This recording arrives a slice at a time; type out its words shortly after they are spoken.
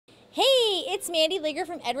Hey, it's Mandy Ligger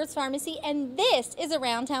from Edwards Pharmacy, and this is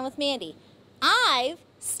Around Town with Mandy. I've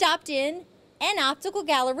stopped in an Optical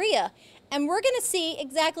Galleria, and we're going to see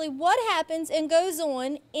exactly what happens and goes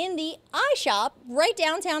on in the eye shop right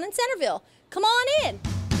downtown in Centreville. Come on in.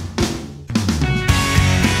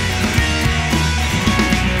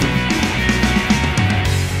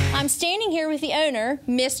 I'm standing here with the owner,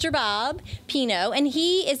 Mr. Bob Pino, and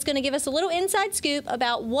he is going to give us a little inside scoop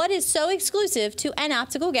about what is so exclusive to an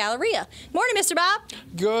Optical Galleria. Morning, Mr. Bob.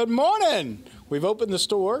 Good morning. We've opened the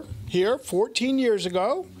store here 14 years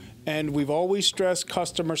ago, and we've always stressed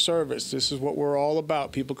customer service. This is what we're all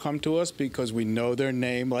about. People come to us because we know their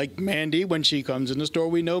name, like Mandy. When she comes in the store,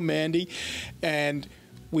 we know Mandy. And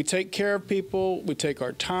we take care of people. We take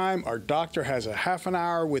our time. Our doctor has a half an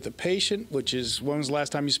hour with a patient, which is, when was the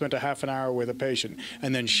last time you spent a half an hour with a patient?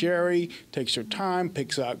 And then Sherry takes her time,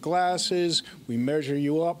 picks out glasses. We measure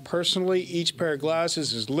you up personally. Each pair of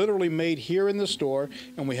glasses is literally made here in the store,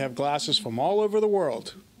 and we have glasses from all over the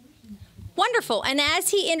world. Wonderful. And as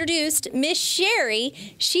he introduced Miss Sherry,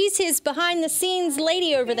 she's his behind-the-scenes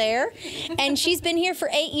lady over there, and she's been here for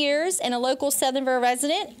 8 years and a local Centreville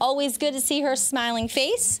resident. Always good to see her smiling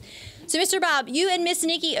face. So, Mr. Bob, you and Miss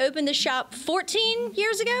Nikki opened the shop 14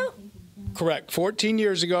 years ago? Correct. 14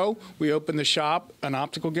 years ago, we opened the shop. An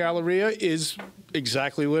Optical Galleria is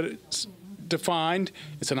exactly what it's defined.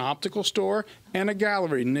 It's an optical store and a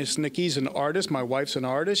gallery. Miss Nikki's an artist. My wife's an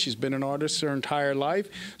artist. She's been an artist her entire life.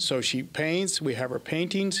 So she paints. We have her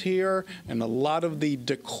paintings here, and a lot of the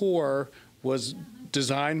decor was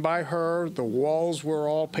designed by her. The walls were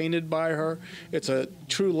all painted by her. It's a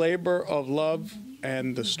true labor of love,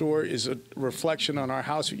 and the store is a reflection on our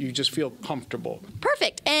house. You just feel comfortable.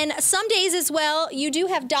 Perfect. And some days as well, you do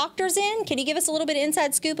have doctors in. Can you give us a little bit of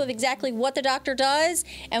inside scoop of exactly what the doctor does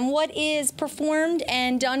and what is performed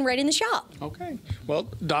and done right in the shop? Okay. Well,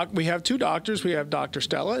 we have two doctors. We have Dr.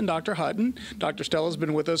 Stella and Dr. Hutton. Dr. Stella's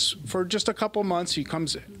been with us for just a couple months. He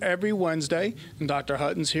comes every Wednesday, and Dr.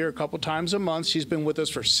 Hutton's here a couple times a month. She's been with us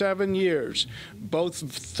for 7 years. Both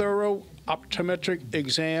thorough optometric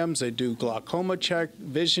exams. They do glaucoma check,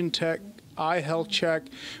 vision check, eye health check.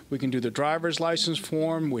 We can do the driver's license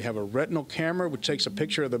form. We have a retinal camera which takes a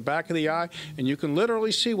picture of the back of the eye, and you can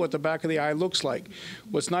literally see what the back of the eye looks like.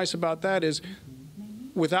 What's nice about that is,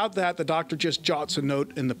 without that, the doctor just jots a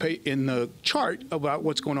note in the chart about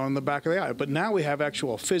what's going on in the back of the eye. But now we have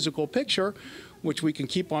actual physical picture, which we can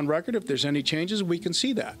keep on record. If there's any changes, we can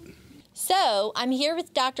see that. So I'm here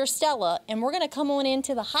with Dr. Stella, and we're going to come on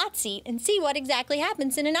into the hot seat and see what exactly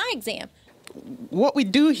happens in an eye exam. What we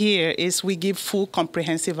do here is we give full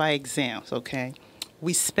comprehensive eye exams, okay?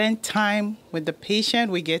 We spend time with the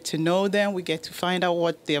patient. We get to know them. We get to find out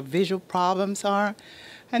what their visual problems are.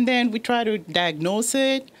 And then we try to diagnose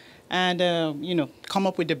it and, come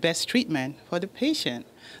up with the best treatment for the patient.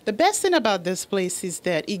 The best thing about this place is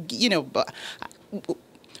that,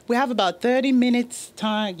 we have about 30 minutes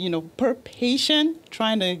time, per patient,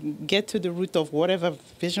 trying to get to the root of whatever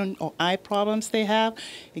vision or eye problems they have.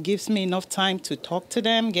 It gives me enough time to talk to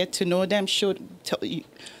them, get to know them,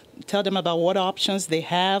 tell them about what options they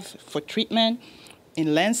have for treatment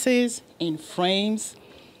in lenses, in frames.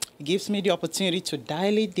 It gives me the opportunity to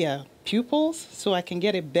dilate their pupils so I can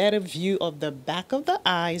get a better view of the back of the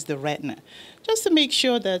eyes, the retina, just to make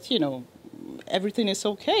sure that, everything is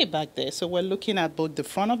okay back there. So we're looking at both the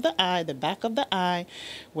front of the eye, the back of the eye.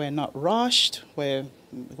 We're not rushed.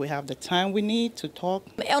 We have the time we need to talk.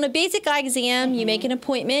 On a basic eye exam, you make an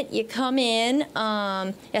appointment, you come in,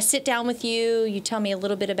 I sit down with you, you tell me a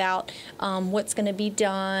little bit about what's going to be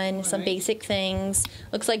done, some basic things.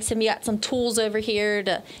 Looks like you got some tools over here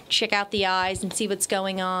to check out the eyes and see what's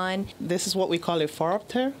going on. This is what we call a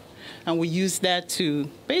phoropter. And we use that to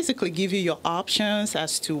basically give you your options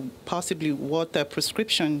as to possibly what the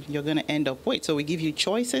prescription you're going to end up with. So we give you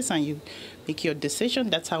choices and you make your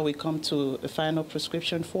decision. That's how we come to a final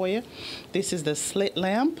prescription for you. This is the slit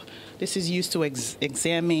lamp. This is used to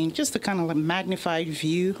examine just a kind of a magnified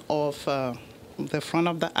view of the front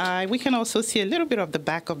of the eye. We can also see a little bit of the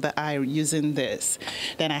back of the eye using this.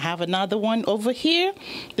 Then I have another one over here.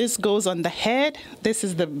 This goes on the head. This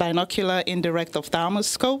is the binocular indirect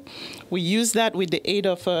ophthalmoscope. We use that with the aid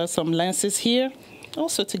of some lenses here,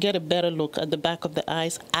 also to get a better look at the back of the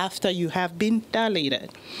eyes after you have been dilated.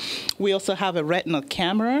 We also have a retinal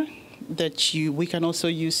camera. that we can also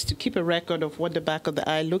use to keep a record of what the back of the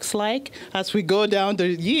eye looks like. As we go down the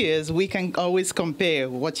years, we can always compare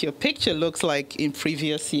what your picture looks like in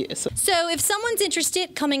previous years. So if someone's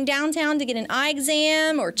interested coming downtown to get an eye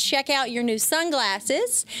exam or check out your new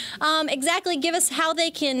sunglasses, exactly give us how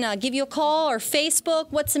they can give you a call or Facebook.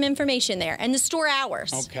 What's some information there? And the store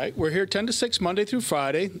hours. Okay, we're here 10 to 6 Monday through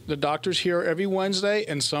Friday. The doctor's here every Wednesday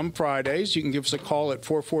and some Fridays. You can give us a call at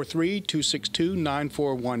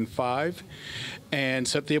 443-262-9415 and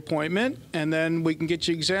set the appointment, and then we can get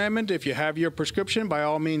you examined. If you have your prescription, by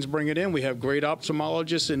all means bring it in. We have great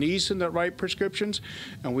ophthalmologists in Easton that write prescriptions,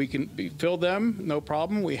 and we can fill them, no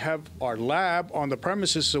problem. We have our lab on the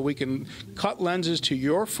premises so we can cut lenses to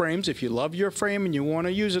your frames. If you love your frame and you want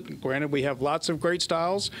to use it, granted we have lots of great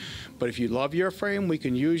styles, but if you love your frame, we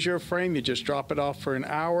can use your frame. You just drop it off for an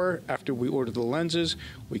hour after we order the lenses.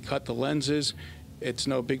 We cut the lenses. It's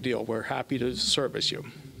no big deal. We're happy to service you.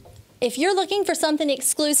 If you're looking for something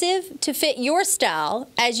exclusive to fit your style,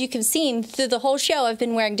 as you can see through the whole show, I've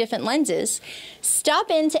been wearing different lenses, stop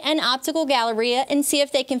into an Optical Galleria and see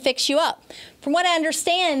if they can fix you up. From what I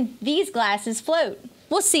understand, these glasses float.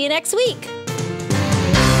 We'll see you next week.